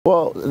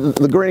Well,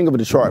 the Greening of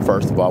Detroit,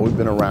 first of all, we've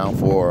been around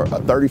for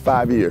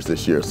 35 years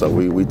this year, so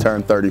we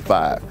turned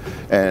 35.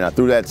 And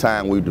through that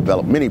time, we've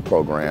developed many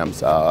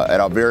programs. At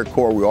our very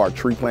core, we are a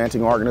tree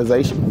planting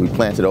organization. We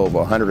planted over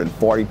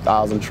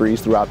 140,000 trees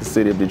throughout the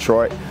city of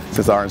Detroit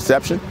since our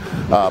inception.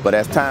 But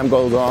as time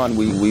goes on,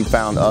 we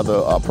found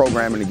other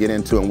programming to get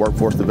into, and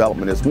workforce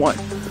development is one.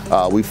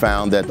 We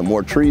found that the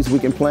more trees we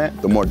can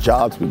plant, the more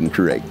jobs we can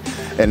create.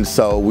 And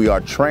so we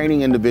are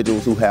training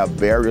individuals who have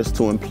barriers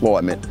to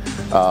employment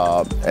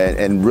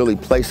and really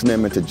placing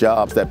them into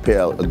jobs that pay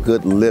a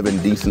good living,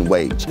 decent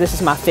wage. This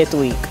is my 5th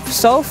week.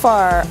 So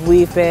far,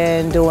 we've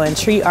been doing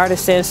tree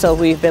artisans, so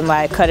we've been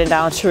like cutting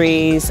down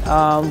trees.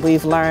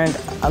 We've learned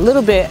a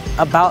little bit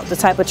about the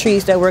type of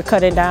trees that we're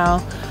cutting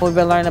down. We've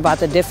been learning about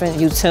the different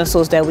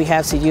utensils that we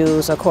have to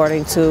use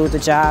according to the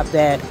job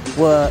that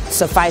will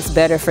suffice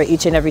better for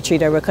each and every tree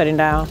that we're cutting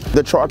down.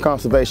 The Detroit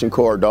Conservation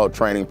Corps Adult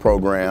Training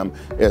Program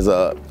is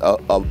a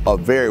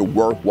very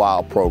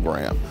worthwhile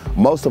program.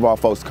 Most of our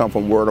folks come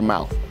from word of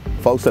mouth.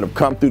 Folks that have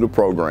come through the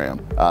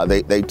program,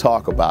 they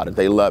talk about it,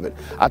 they love it.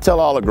 I tell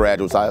all the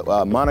graduates,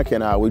 Monica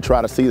and I, we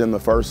try to see them the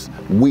first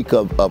week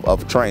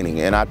of training,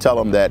 and I tell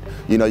them that,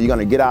 you know, you're going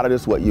to get out of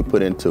this what you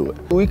put into it.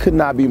 We could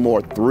not be more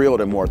thrilled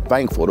and more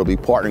thankful to be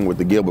partnering with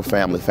the Gilbert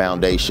Family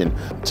Foundation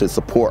to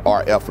support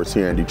our efforts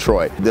here in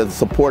Detroit. The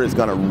support is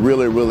going to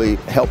really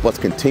help us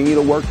continue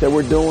the work that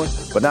we're doing,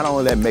 but not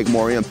only that, make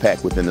more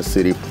impact within the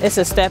city. It's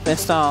a stepping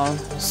stone,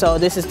 so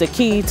this is the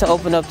key to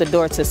open up the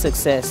door to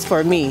success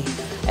for me.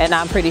 And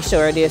I'm pretty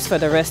sure it is for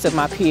the rest of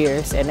my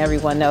peers and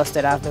everyone else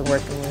that I've been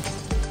working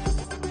with.